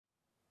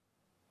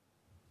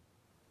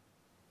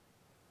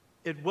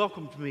It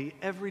welcomed me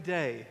every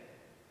day,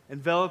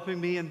 enveloping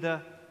me in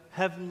the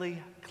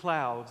heavenly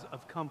clouds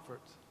of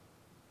comfort.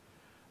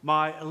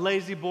 My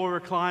lazy boy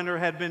recliner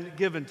had been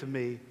given to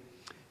me.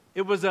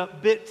 It was a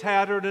bit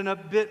tattered and a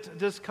bit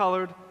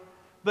discolored,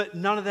 but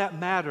none of that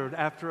mattered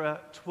after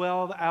a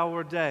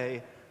 12-hour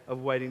day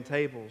of waiting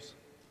tables.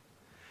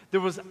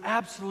 There was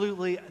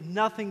absolutely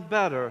nothing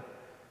better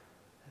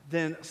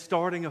than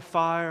starting a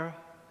fire,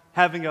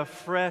 having a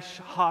fresh,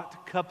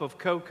 hot cup of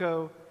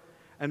cocoa,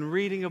 and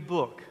reading a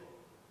book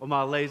on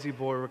my lazy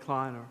boy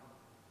recliner.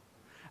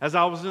 As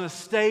I was in a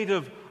state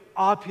of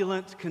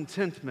opulent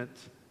contentment,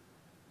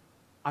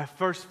 I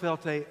first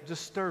felt a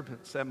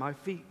disturbance at my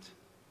feet.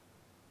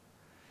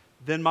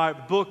 Then my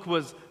book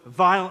was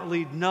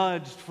violently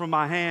nudged from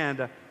my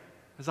hand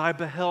as I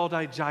beheld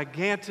a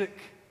gigantic,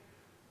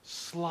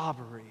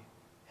 slobbery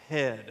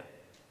head.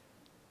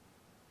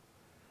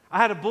 I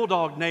had a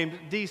bulldog named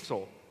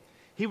Diesel.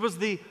 He was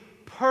the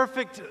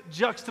perfect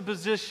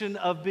juxtaposition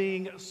of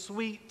being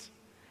sweet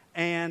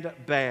and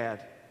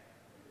bad.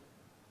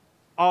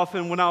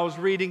 Often when I was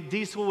reading,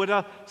 Diesel would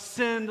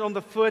ascend on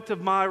the foot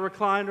of my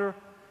recliner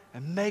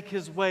and make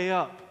his way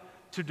up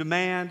to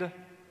demand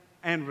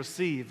and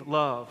receive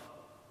love.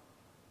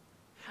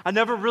 I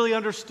never really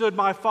understood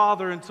my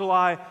father until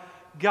I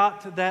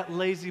got to that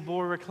lazy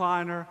boy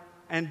recliner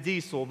and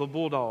Diesel, the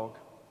bulldog.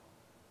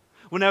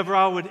 Whenever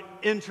I would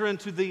enter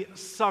into the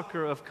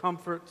succor of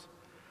comfort,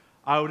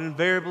 I would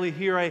invariably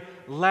hear a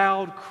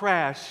loud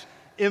crash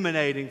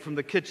emanating from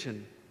the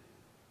kitchen.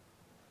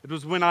 It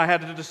was when I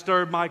had to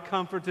disturb my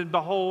comfort and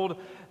behold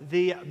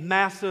the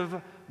massive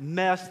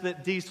mess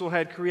that Diesel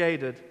had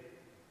created.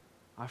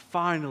 I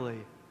finally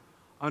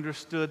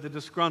understood the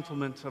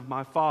disgruntlement of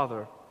my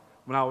father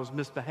when I was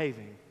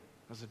misbehaving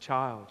as a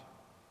child.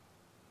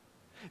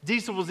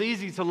 Diesel was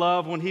easy to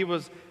love when he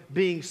was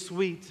being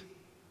sweet,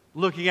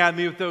 looking at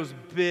me with those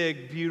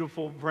big,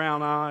 beautiful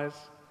brown eyes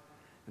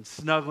and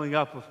snuggling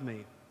up with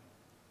me.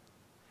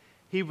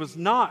 He was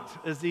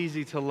not as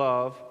easy to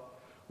love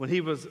when he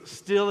was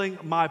stealing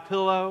my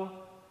pillow,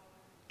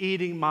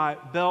 eating my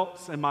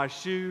belts and my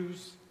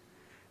shoes,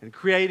 and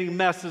creating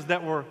messes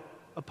that were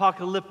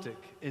apocalyptic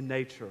in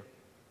nature.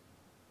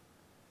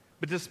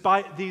 But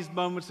despite these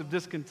moments of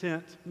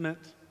discontentment,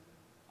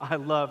 I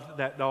loved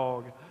that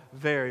dog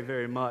very,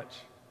 very much.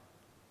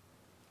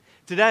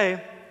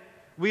 Today,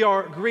 we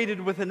are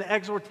greeted with an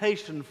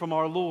exhortation from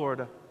our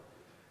Lord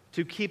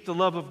to keep the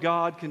love of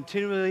God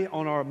continually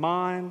on our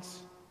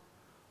minds,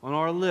 on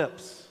our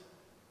lips,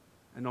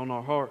 and on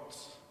our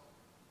hearts.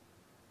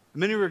 In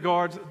many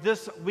regards,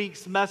 this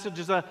week's message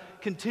is a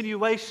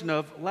continuation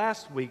of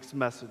last week's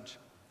message.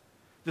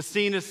 The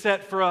scene is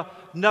set for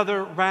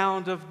another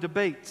round of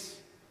debates,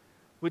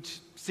 which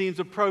seems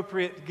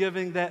appropriate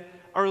given that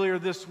earlier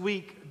this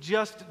week,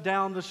 just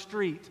down the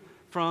street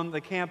from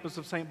the campus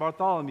of St.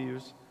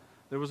 Bartholomew's,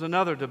 there was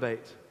another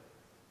debate.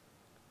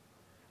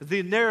 As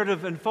the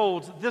narrative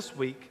unfolds this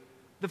week,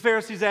 the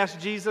Pharisees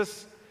asked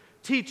Jesus,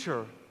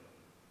 "Teacher,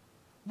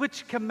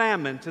 which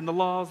commandment in the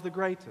law is the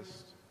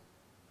greatest?"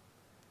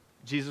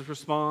 Jesus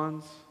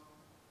responds,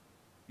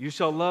 "You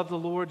shall love the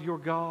Lord your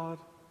God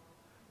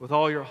with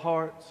all your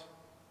heart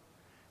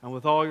and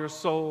with all your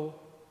soul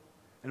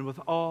and with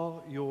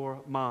all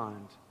your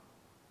mind."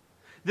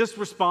 This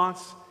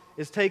response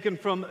is taken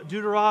from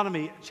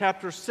Deuteronomy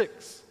chapter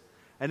 6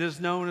 and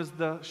is known as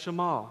the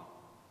Shema.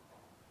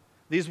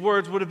 These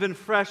words would have been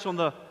fresh on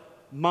the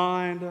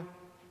mind,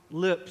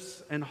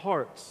 lips, and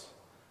hearts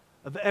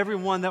of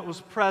everyone that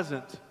was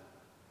present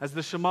as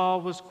the Shema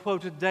was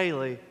quoted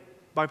daily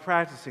by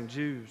practicing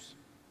Jews.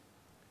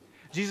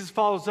 Jesus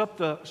follows up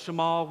the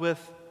Shema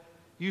with,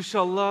 "You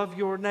shall love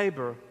your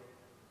neighbor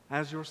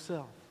as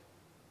yourself."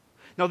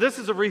 Now, this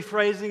is a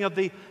rephrasing of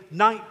the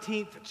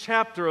 19th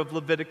chapter of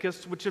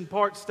Leviticus, which in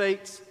part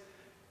states,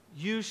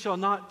 "You shall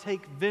not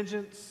take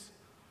vengeance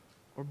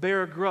or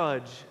bear a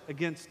grudge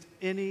against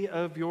any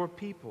of your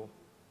people,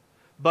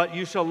 but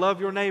you shall love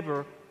your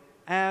neighbor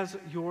as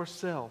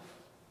yourself.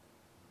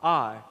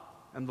 I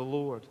am the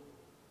Lord."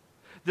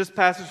 This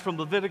passage from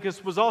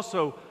Leviticus was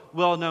also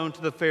well known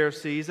to the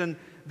Pharisees, and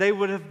they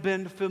would have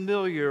been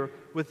familiar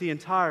with the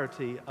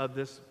entirety of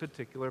this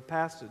particular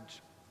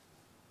passage.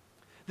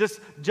 This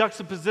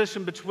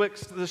juxtaposition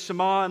betwixt the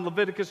Shema and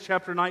Leviticus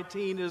chapter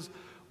 19 is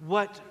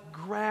what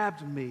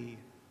grabbed me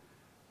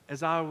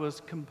as I was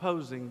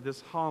composing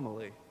this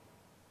homily.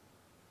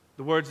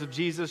 The words of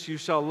Jesus, "You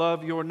shall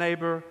love your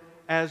neighbor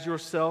as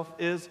yourself,"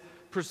 is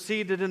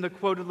preceded in the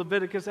quoted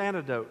Leviticus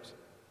antidote.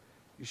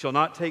 "You shall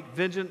not take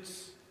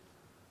vengeance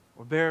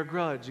or bear a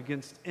grudge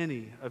against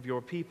any of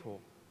your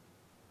people."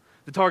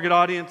 The target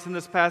audience in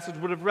this passage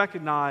would have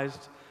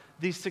recognized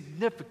the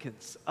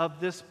significance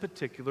of this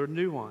particular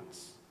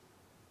nuance.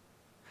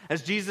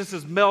 As Jesus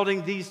is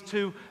melding these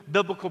two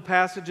biblical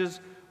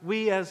passages,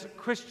 we as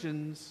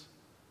Christians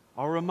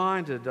are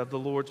reminded of the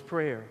Lord's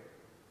Prayer.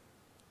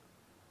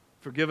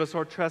 "Forgive us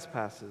our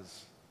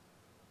trespasses,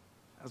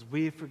 as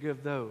we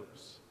forgive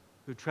those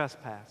who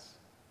trespass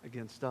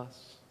against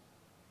us."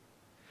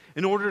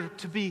 In order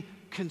to be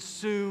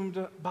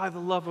consumed by the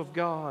love of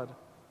God,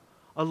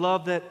 a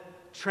love that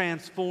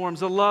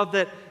transforms, a love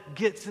that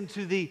gets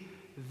into the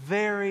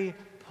very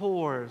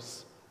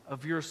pores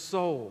of your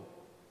soul.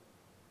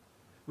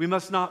 We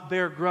must not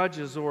bear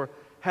grudges or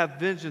have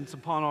vengeance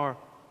upon our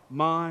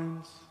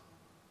minds,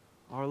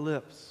 our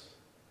lips,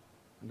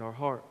 and our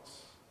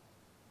hearts.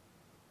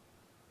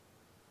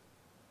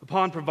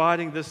 Upon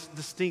providing this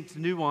distinct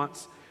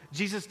nuance,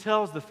 Jesus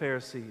tells the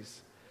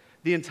Pharisees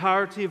the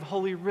entirety of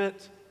Holy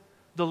Writ,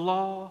 the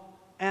law,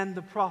 and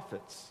the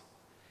prophets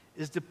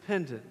is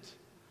dependent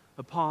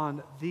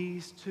upon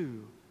these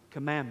two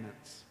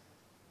commandments.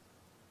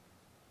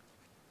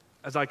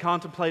 As I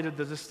contemplated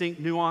the distinct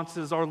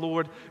nuances our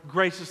Lord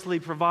graciously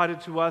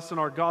provided to us in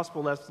our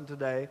gospel lesson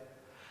today,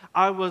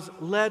 I was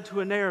led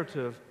to a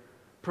narrative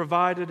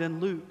provided in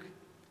Luke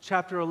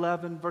chapter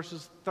 11,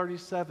 verses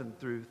 37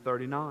 through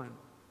 39.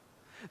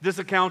 This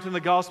account in the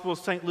Gospel of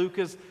St. Luke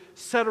is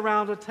set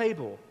around a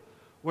table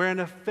wherein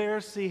a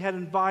Pharisee had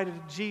invited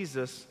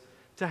Jesus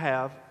to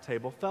have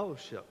table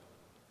fellowship.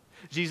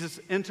 Jesus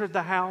entered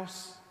the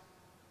house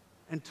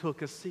and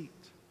took a seat.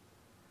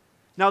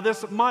 Now,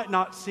 this might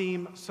not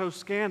seem so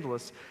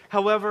scandalous.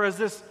 However, as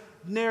this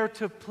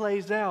narrative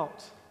plays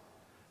out,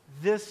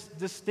 this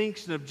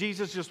distinction of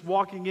Jesus just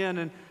walking in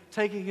and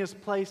taking his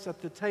place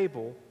at the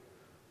table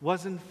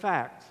was in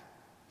fact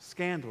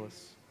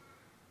scandalous.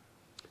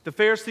 The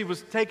Pharisee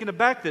was taken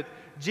aback that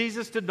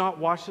Jesus did not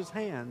wash his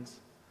hands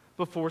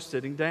before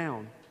sitting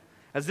down,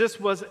 as this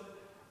was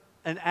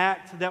an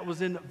act that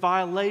was in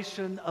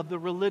violation of the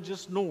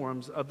religious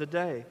norms of the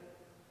day.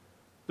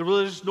 The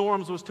religious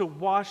norms was to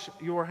wash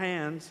your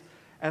hands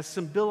as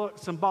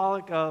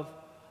symbolic of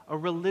a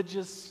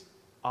religious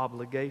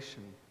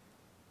obligation.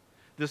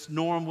 This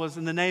norm was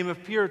in the name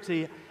of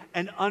purity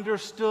and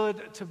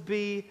understood to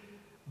be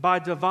by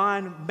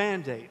divine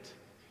mandate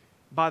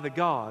by the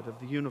God of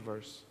the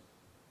universe.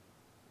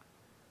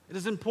 It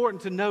is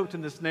important to note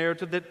in this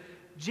narrative that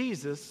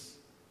Jesus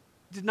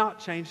did not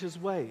change his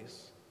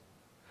ways,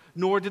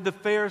 nor did the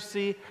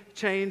Pharisee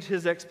change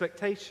his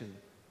expectation.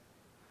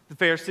 The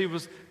Pharisee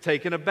was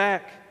taken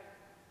aback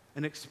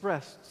and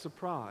expressed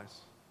surprise.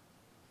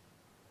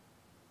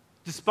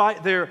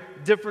 Despite their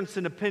difference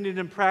in opinion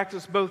and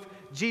practice, both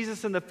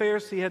Jesus and the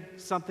Pharisee had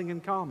something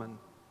in common.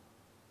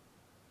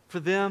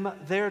 For them,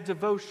 their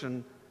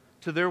devotion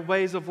to their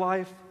ways of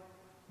life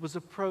was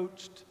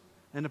approached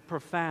in a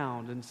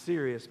profound and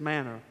serious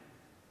manner.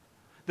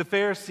 The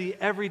Pharisee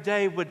every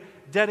day would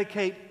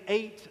dedicate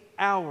 8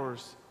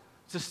 hours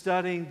to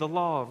studying the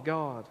law of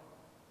God.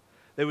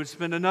 They would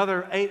spend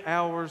another 8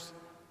 hours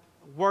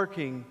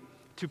working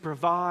to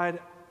provide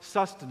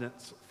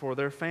sustenance for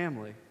their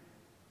family,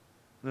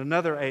 and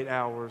another 8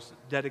 hours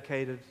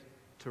dedicated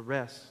to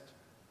rest.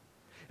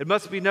 It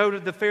must be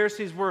noted the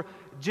Pharisees were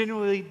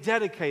genuinely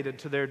dedicated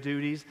to their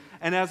duties,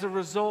 and as a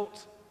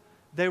result,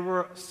 they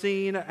were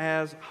seen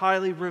as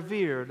highly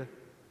revered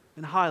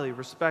and highly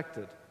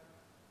respected.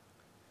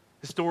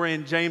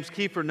 Historian James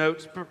Kiefer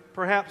notes,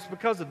 perhaps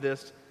because of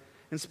this,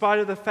 in spite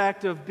of the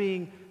fact of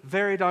being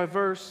very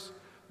diverse,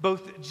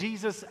 both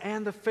Jesus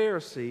and the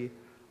Pharisee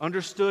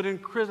understood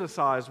and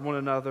criticized one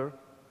another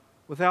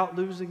without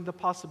losing the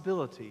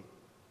possibility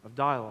of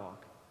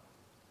dialogue.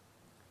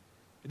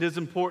 It is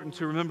important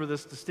to remember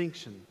this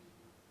distinction.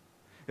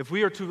 If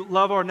we are to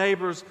love our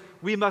neighbors,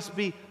 we must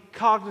be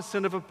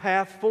cognizant of a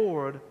path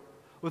forward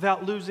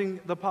without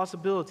losing the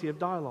possibility of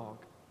dialogue.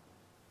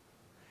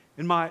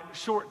 In my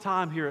short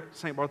time here at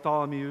St.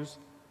 Bartholomew's,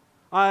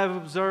 I have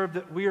observed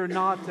that we are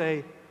not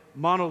a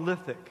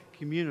monolithic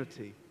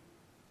community.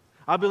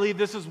 I believe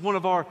this is one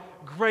of our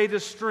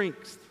greatest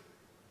strengths.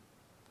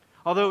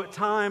 Although at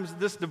times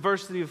this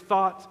diversity of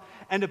thought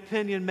and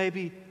opinion may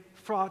be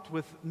fraught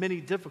with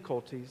many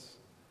difficulties,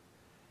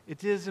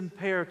 it is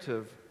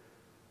imperative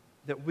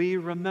that we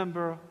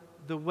remember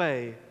the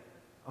way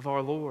of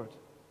our Lord.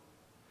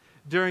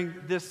 During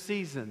this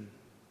season,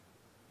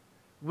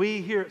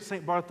 we here at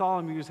St.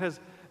 Bartholomew's has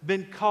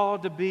been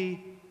called to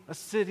be a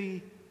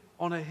city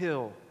on a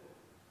hill,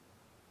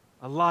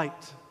 a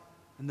light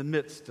in the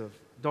midst of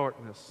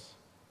darkness.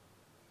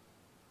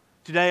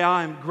 Today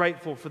I am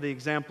grateful for the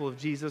example of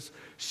Jesus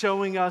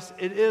showing us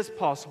it is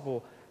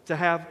possible to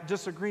have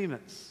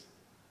disagreements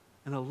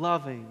in a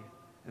loving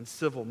and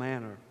civil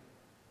manner.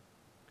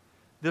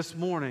 This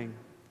morning,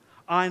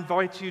 I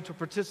invite you to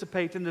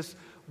participate in this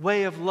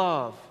way of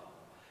love,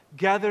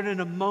 gathered in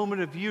a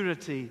moment of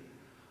unity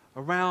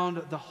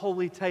around the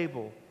holy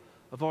table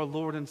of our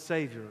Lord and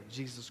Savior,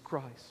 Jesus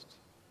Christ.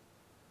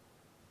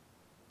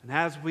 And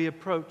as we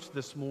approach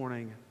this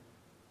morning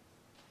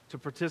to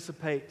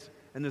participate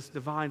in this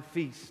divine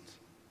feast,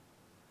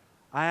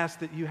 I ask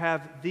that you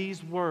have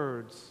these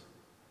words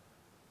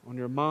on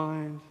your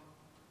mind,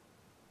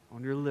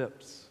 on your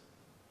lips,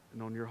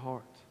 and on your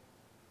heart.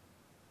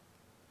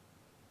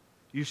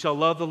 You shall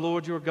love the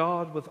Lord your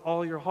God with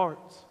all your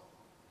heart,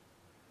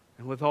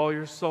 and with all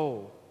your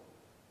soul,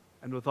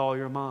 and with all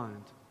your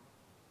mind.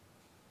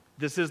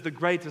 This is the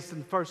greatest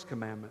and first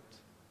commandment,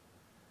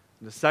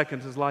 and the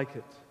second is like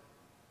it.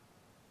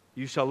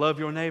 You shall love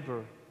your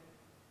neighbor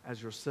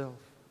as yourself.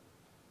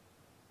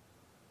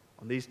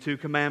 On these two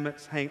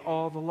commandments hang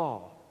all the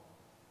law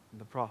and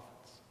the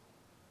prophets.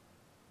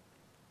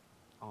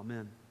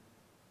 Amen.